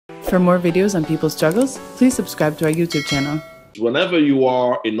For more videos on people's struggles, please subscribe to our YouTube channel. Whenever you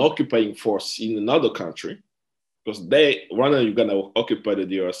are an occupying force in another country, because Rwanda and Uganda occupy the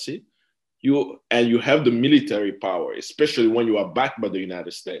DRC, you have the military power, especially when you are backed by the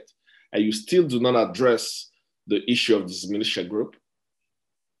United States, and you still do not address the issue of this militia group.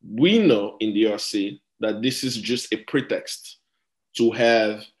 We know in the DRC that this is just a pretext to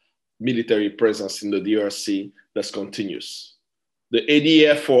have military presence in the DRC that's continuous. The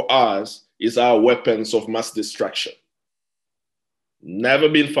ADF for us is our weapons of mass destruction. Never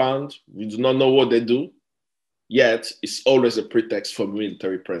been found. We do not know what they do. Yet, it's always a pretext for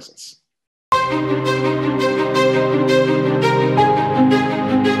military presence.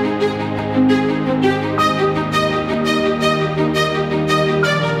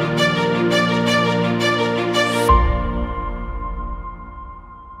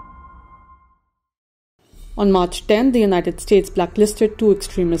 On March 10, the United States blacklisted two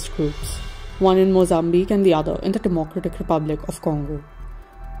extremist groups, one in Mozambique and the other in the Democratic Republic of Congo.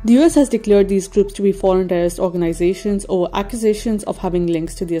 The US has declared these groups to be foreign terrorist organizations over accusations of having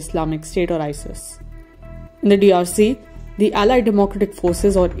links to the Islamic State or ISIS. In the DRC, the Allied Democratic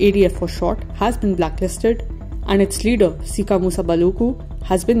Forces, or ADF for short, has been blacklisted, and its leader, Kambale Musavuli,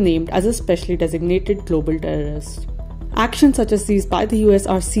 has been named as a specially designated global terrorist. Actions such as these by the US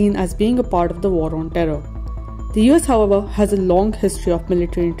are seen as being a part of the war on terror. The US, however, has a long history of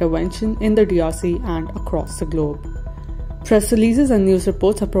military intervention in the DRC and across the globe. Press releases and news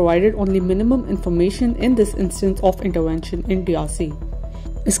reports have provided only minimum information in this instance of intervention in DRC.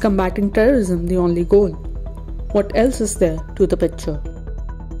 Is combating terrorism the only goal? What else is there to the picture?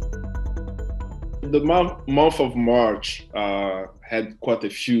 The month of March had quite a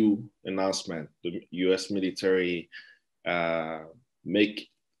few announcements. The US military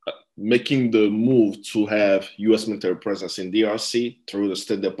making the move to have US military presence in DRC through the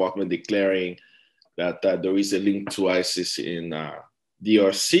State Department declaring that there is a link to ISIS in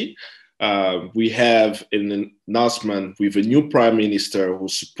DRC. We have an announcement with a new prime minister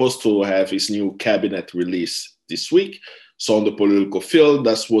who's supposed to have his new cabinet released this week. So on the political field,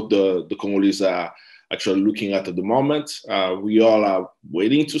 that's what the Congolese are actually looking at the moment. We all are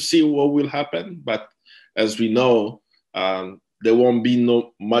waiting to see what will happen. But as we know, there won't be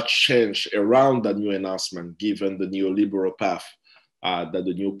much change around that new announcement, given the neoliberal path that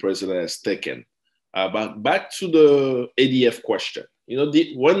the new president has taken. But back to the ADF question. You know,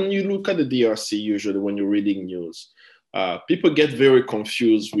 when you look at the DRC, usually when you're reading news, people get very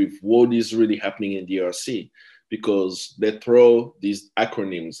confused with what is really happening in DRC because they throw these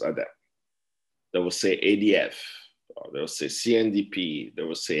acronyms at them. They will say ADF, or they will say CNDP, they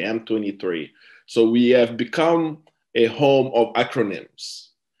will say M23. So we have become a home of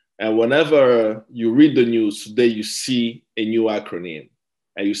acronyms. And whenever you read the news today, you see a new acronym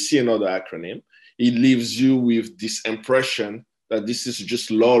and you see another acronym. It leaves you with this impression that this is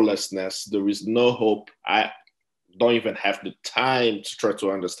just lawlessness. There is no hope. I don't even have the time to try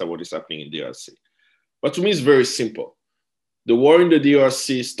to understand what is happening in DRC. But to me, it's very simple. The war in the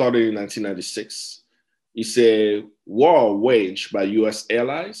DRC started in 1996. It's a war waged by US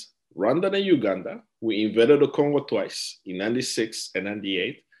allies, Rwanda and Uganda. We invaded the Congo twice, in 96 and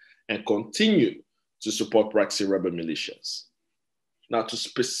 98, and continue to support proxy rebel militias. Now, to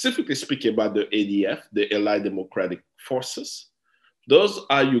specifically speak about the ADF, the Allied Democratic Forces, those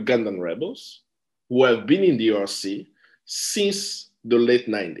are Ugandan rebels who have been in the DRC since the late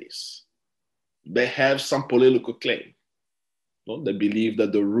 90s. They have some political claim. They believe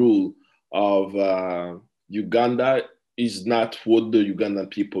that the rule of Uganda is not what the Ugandan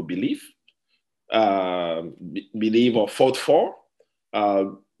people believe or fought for.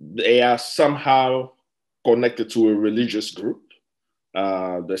 They are somehow connected to a religious group.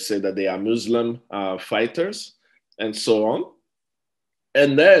 They say that they are Muslim fighters and so on.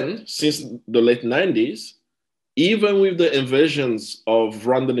 And then since the late 90s, even with the invasions of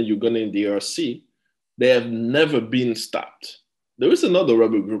Rwanda and Uganda in the DRC, they have never been stopped. There is another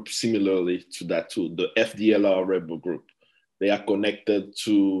rebel group similarly to that too, the FDLR rebel group. They are connected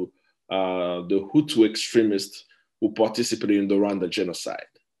to the Hutu extremists who participated in the Rwanda genocide.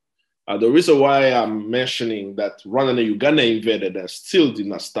 The reason why I'm mentioning that Rwanda and Uganda invaded and still did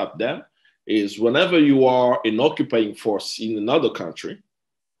not stop them is whenever you are an occupying force in another country,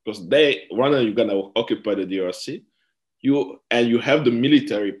 because Rwanda and Uganda occupy the DRC, you have the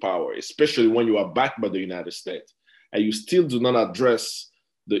military power, especially when you are backed by the United States, and you still do not address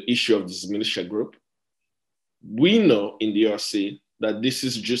the issue of this militia group. We know in the DRC that this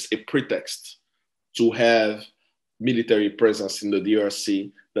is just a pretext to have military presence in the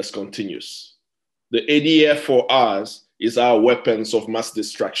DRC that's continuous. The ADF for us is our weapons of mass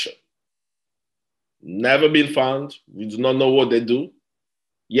destruction. Never been found. We do not know what they do.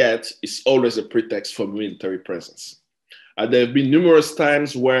 Yet, it's always a pretext for military presence. There have been numerous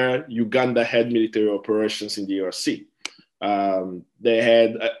times where Uganda had military operations in the DRC. They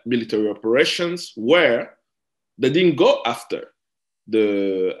had military operations where they didn't go after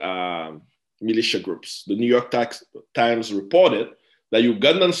the militia groups. The New York Times reported that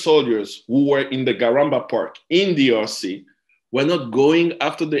Ugandan soldiers who were in the Garamba Park in the DRC were not going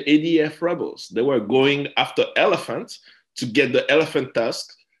after the ADF rebels. They were going after elephants to get the elephant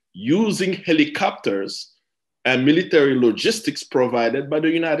tusks using helicopters and military logistics provided by the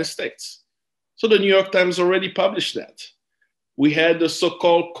United States. So the New York Times already published that. We had the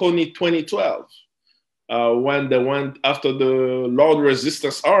so-called Kony 2012, when they went after the Lord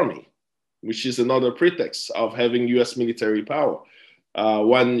Resistance Army, which is another pretext of having US military power. At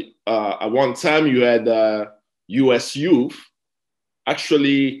one time you had US youth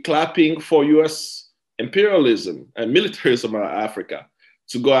actually clapping for US imperialism and militarism in Africa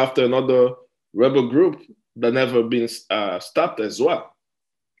to go after another rebel group that never been stopped as well.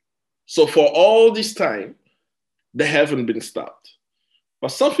 So for all this time, they haven't been stopped. But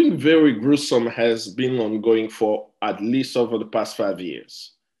something very gruesome has been ongoing for at least over the past 5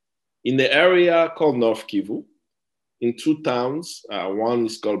 years. In the area called North Kivu, in two towns, one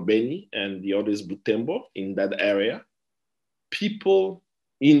is called Beni and the other is Butembo, in that area, people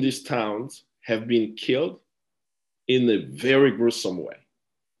in these towns have been killed in a very gruesome way,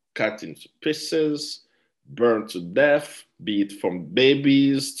 cut into pieces, burned to death, be it from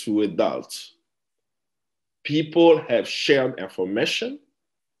babies to adults. People have shared information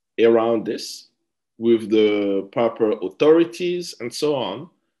around this with the proper authorities and so on,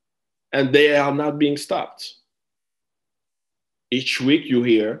 and they are not being stopped. Each week you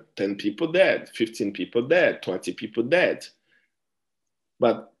hear 10 people dead, 15 people dead, 20 people dead.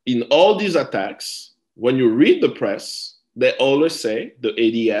 But in all these attacks, when you read the press, they always say the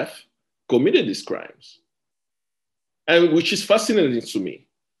ADF committed these crimes. And which is fascinating to me,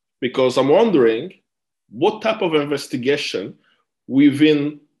 because I'm wondering what type of investigation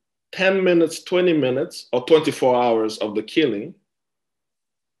within 10 minutes, 20 minutes, or 24 hours of the killing,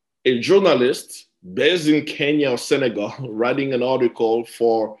 a journalist based in Kenya or Senegal writing an article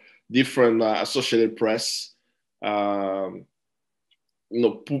for different Associated Press, putting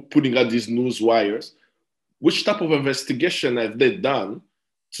out these news wires, which type of investigation have they done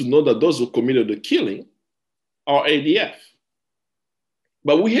to know that those who committed the killing are ADF?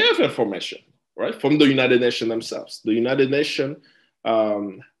 But we have information, right, from the United Nations themselves. The United Nations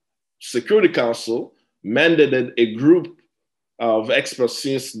Security Council mandated a group of experts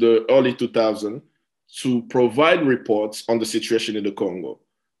since the early 2000s to provide reports on the situation in the Congo.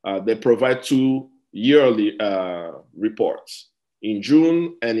 They provide 2 yearly reports in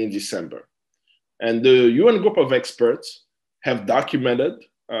June and in December. And the UN group of experts have documented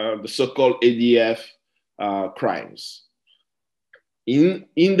the so-called ADF crimes. In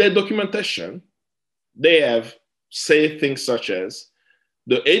their documentation, they have said things such as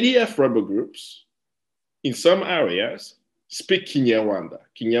the ADF rebel groups in some areas speak Kinyarwanda.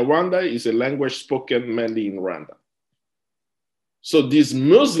 Kinyarwanda is a language spoken mainly in Rwanda. So these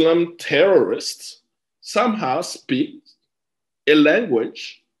Muslim terrorists somehow speak a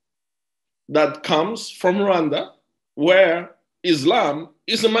language that comes from Rwanda, where Islam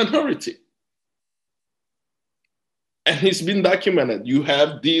is a minority. And it's been documented. You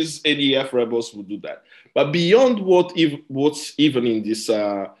have these ADF rebels who do that. But beyond what's even in this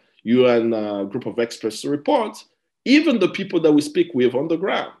UN group of experts report, even the people that we speak with on the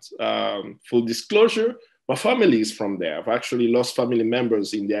ground, full disclosure, my family is from there. I've actually lost family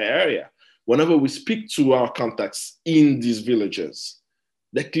members in their area. Whenever we speak to our contacts in these villages,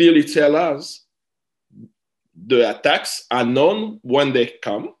 they clearly tell us the attacks are known when they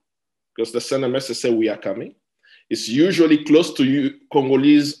come, because they send a message say we are coming. It's usually close to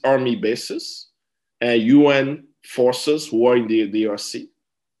Congolese army bases and UN forces who are in the DRC.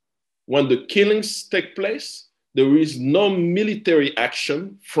 When the killings take place, there is no military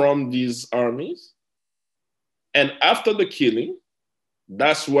action from these armies. And after the killing,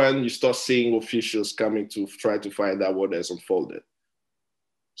 that's when you start seeing officials coming to try to find out what has unfolded.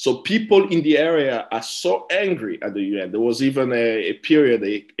 So people in the area are so angry at the UN. There was even a period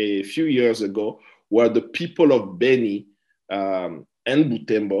a few years ago where the people of Beni and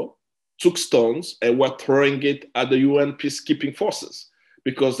Butembo took stones and were throwing it at the UN peacekeeping forces,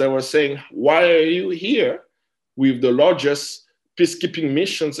 because they were saying, why are you here with the largest peacekeeping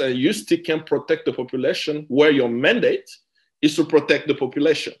missions and you still can protect the population where your mandate is to protect the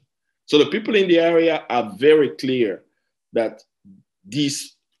population? So the people in the area are very clear that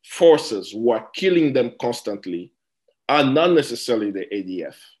these forces who are killing them constantly are not necessarily the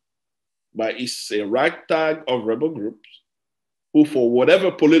ADF, but it's a ragtag of rebel groups who, for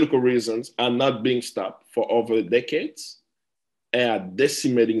whatever political reasons, are not being stopped for over decades and are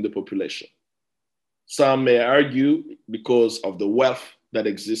decimating the population. Some may argue because of the wealth that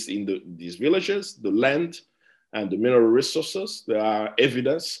exists in these villages, the land and the mineral resources. There are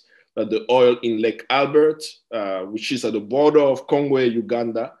evidence that the oil in Lake Albert, which is at the border of Congo and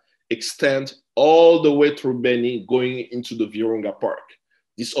Uganda, extends all the way through Beni, going into the Virunga Park.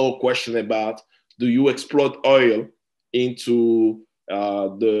 This whole question about, do you exploit oil into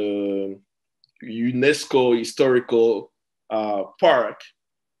the UNESCO historical park,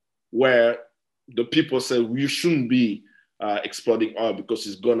 where the people say we shouldn't be exploiting oil because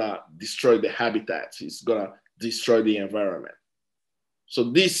it's gonna destroy the habitat, it's gonna destroy the environment. So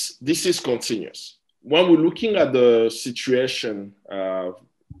this is continuous. When we're looking at the situation of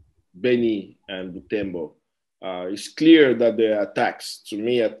Beni and Butembo, it's clear that the attacks, to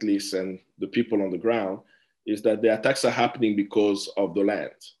me at least, and the people on the ground, is that the attacks are happening because of the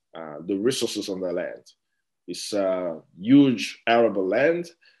land, the resources on the land. It's huge arable land.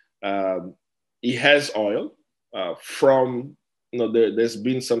 It has oil from, there's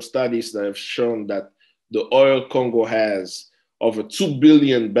been some studies that have shown that the oil Congo has over 2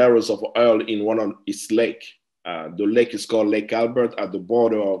 billion barrels of oil in one of its lake. The lake is called Lake Albert at the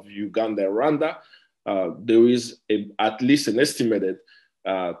border of Uganda and Rwanda. There is at least an estimated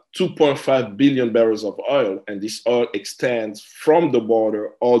 2.5 billion barrels of oil, and this oil extends from the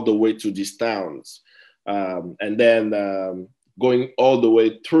border all the way to these towns, and then going all the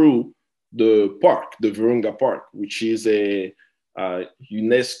way through the park, the Virunga Park, which is a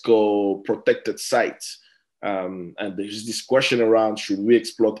UNESCO protected site. And there's this question around, should we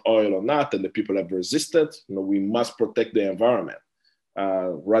exploit oil or not? And the people have resisted. We must protect the environment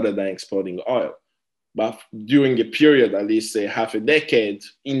rather than exploiting oil. But during a period, at least say half a decade,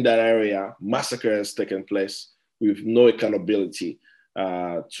 in that area, massacre has taken place with no accountability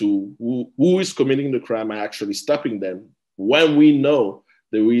to who is committing the crime and actually stopping them, when we know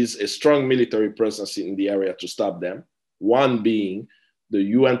there is a strong military presence in the area to stop them, one being the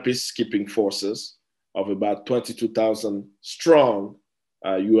UN peacekeeping forces of about 22,000 strong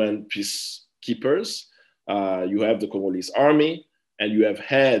UN peacekeepers. You have the Congolese army, and you have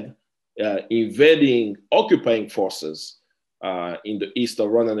had invading, occupying forces in the east of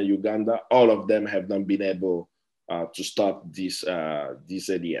Rwanda and Uganda. All of them have not been able to stop these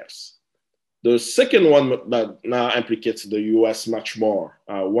ADFs. The second one that now implicates the US much more,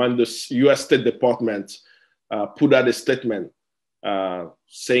 when the US State Department put out a statement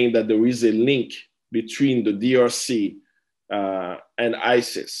saying that there is a link between the DRC and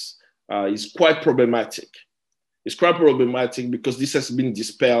ISIS, is quite problematic. It's quite problematic because this has been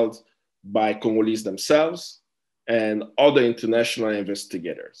dispelled by Congolese themselves and other international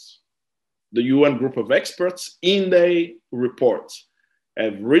investigators. The UN group of experts in their report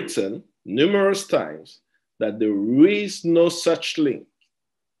have written numerous times that there is no such link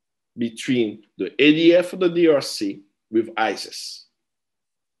between the ADF of the DRC with ISIS.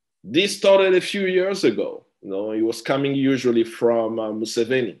 This started a few years ago. It was coming usually from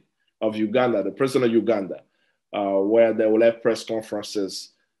Musavuli of Uganda, the president of Uganda, where they will have press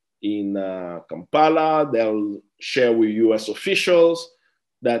conferences in Kampala. They'll share with US officials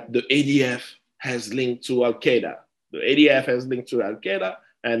that the ADF has linked to Al-Qaeda. The ADF has linked to Al-Qaeda,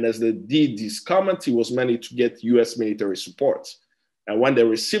 and as they did this comment, it was mainly to get US military support. And when they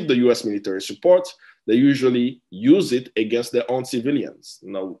receive the US military support, they usually use it against their own civilians.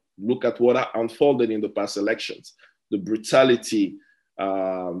 Look at what unfolded in the past elections, the brutality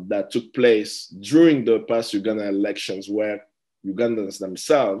that took place during the past Ugandan elections, where Ugandans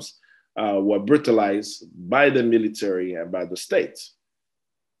themselves were brutalized by the military and by the state.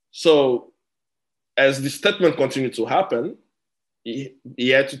 So as the statement continued to happen, he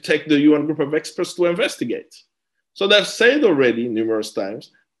had to take the UN group of experts to investigate. So they've said already numerous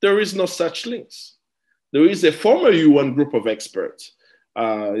times, there is no such links. There is a former UN group of experts.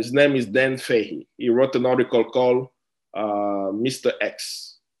 His name is Dan Fahey. He wrote an article called Mr.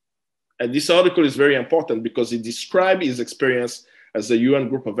 X. And this article is very important because he described his experience as a UN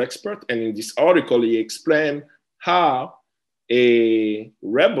group of experts. And in this article, he explained how a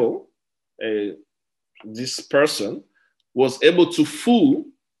rebel, this person, was able to fool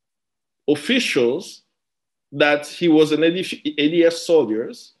officials that he was an ADF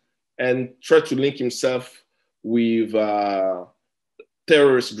soldier and tried to link himself with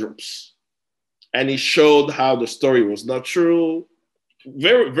terrorist groups. And he showed how the story was not true,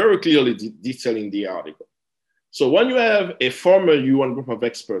 very, very clearly detailing the article. So when you have a former UN group of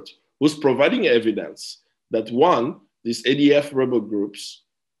experts who's providing evidence that one, these ADF rebel groups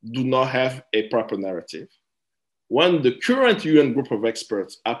do not have a proper narrative, when the current UN group of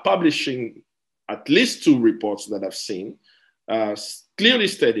experts are publishing at least 2 reports that I've seen, clearly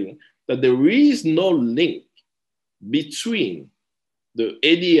stating that there is no link between the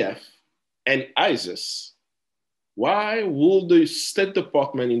ADF and ISIS, why would the State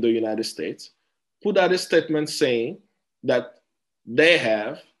Department in the United States put out a statement saying that they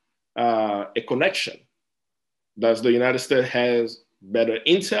have a connection? Does the United States has better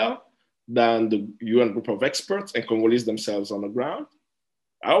intel than the UN group of experts and Congolese themselves on the ground?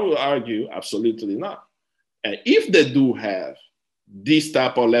 I will argue absolutely not. And if they do have this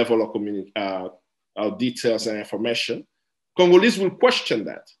type of level of details and information, Congolese will question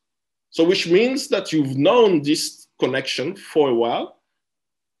that. So which means that you've known this connection for a while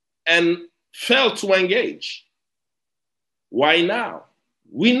and failed to engage. Why now?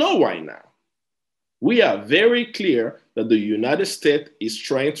 We know why now. We are very clear that the United States is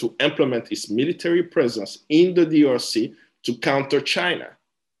trying to implement its military presence in the DRC to counter China.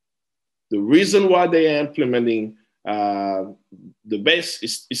 The reason why they are implementing the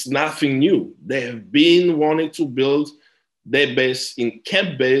base is nothing new. They have been wanting to build their base in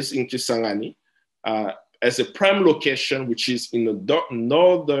Camp Base in Kisangani as a prime location, which is in the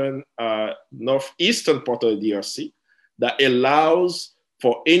northeastern part of the DRC, that allows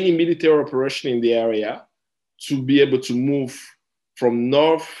for any military operation in the area to be able to move from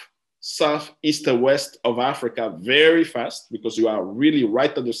north, south, east, and west of Africa very fast, because you are really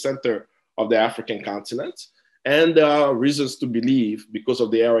right at the center of the African continent. And there are reasons to believe, because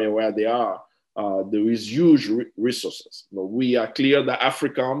of the area where they are, there is huge resources. We are clear that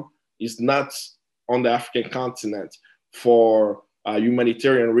AFRICOM is not on the African continent for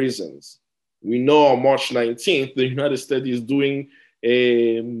humanitarian reasons. We know on March 19th, the United States is doing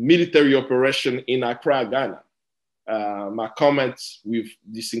a military operation in Accra, Ghana. My comment with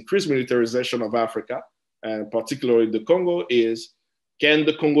this increased militarization of Africa, and particularly the Congo, is can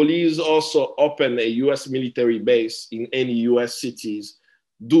the Congolese also open a US military base in any US cities,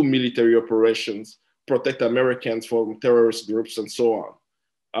 do military operations, protect Americans from terrorist groups and so on?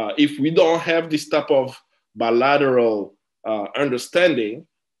 If we don't have this type of bilateral understanding,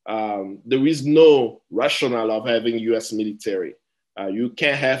 there is no rationale of having US military. You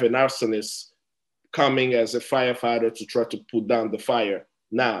can't have an arsonist coming as a firefighter to try to put down the fire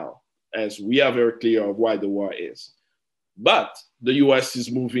now, as we are very clear of why the war is. But the US is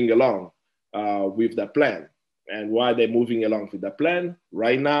moving along with that plan. And why they're moving along with that plan?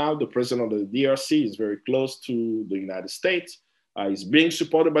 Right now, the president of the DRC is very close to the United States. He's being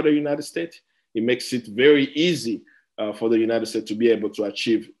supported by the United States. It makes it very easy for the United States to be able to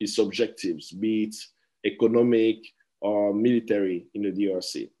achieve its objectives, be it economic or military in the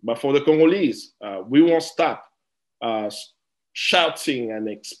DRC. But for the Congolese, we won't stop shouting and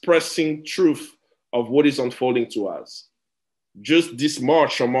expressing truth of what is unfolding to us. Just this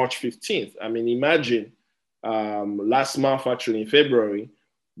March, on March 15th, I mean, imagine last month, actually in February,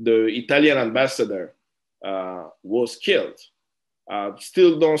 the Italian ambassador was killed.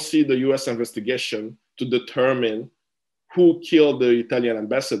 Still don't see the US investigation to determine who killed the Italian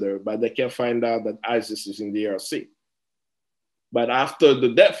ambassador, but they can find out that ISIS is in the DRC. But after the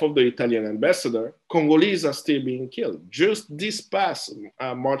death of the Italian ambassador, Congolese are still being killed. Just this past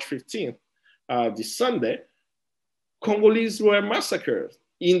March 15th, this Sunday, Congolese were massacred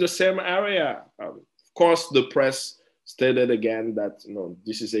in the same area. Of course, the press stated again that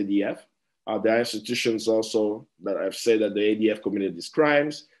this is ADF. There are institutions also that have said that the ADF committed these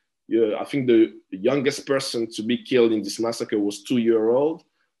crimes. I think the youngest person to be killed in this massacre was 2-year-old.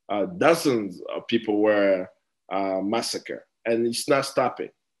 Dozens of people were massacred, and it's not stopping.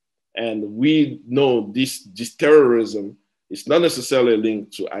 And we know this terrorism is not necessarily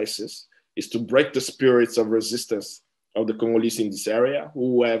linked to ISIS. It's to break the spirits of resistance of the Congolese in this area,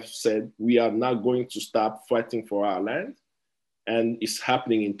 who have said, we are not going to stop fighting for our land. And it's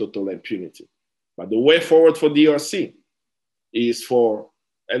happening in total impunity. But the way forward for DRC is for,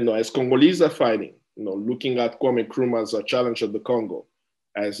 as Congolese are fighting, looking at Kwame Nkrumah's challenge of the Congo,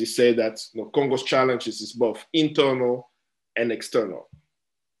 as he said that Congo's challenge is both internal and external.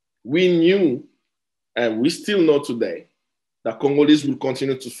 We knew, and we still know today, that Congolese will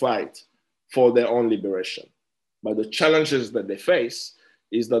continue to fight for their own liberation. But the challenges that they face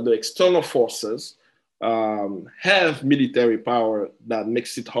is that the external forces have military power that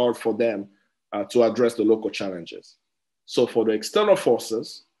makes it hard for them to address the local challenges. So for the external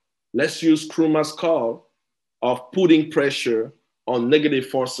forces, let's use Nkrumah's call of putting pressure on negative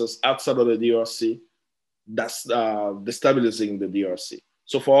forces outside of the DRC that's destabilizing the DRC.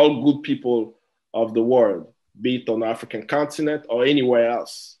 So for all good people of the world, be it on the African continent or anywhere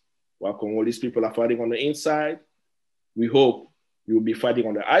else, while Congolese people are fighting on the inside, we hope you will be fighting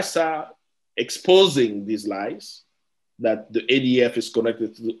on the outside, exposing these lies that the ADF is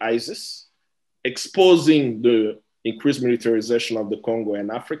connected to ISIS, exposing the increased militarization of the Congo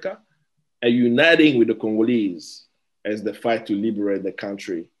and Africa, and uniting with the Congolese as they fight to liberate the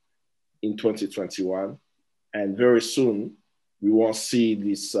country in 2021. And very soon, we won't see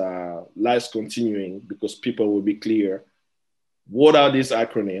these lies continuing because people will be clear. What are these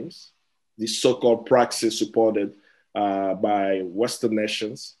acronyms? These so-called proxies supported by Western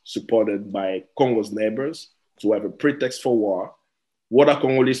nations, supported by Congo's neighbors to have a pretext for war. What are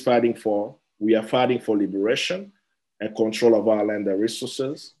Congolese fighting for? We are fighting for liberation and control of our land and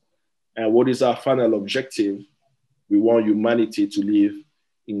resources. And what is our final objective? We want humanity to live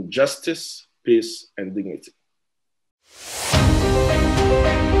in justice, peace, and dignity.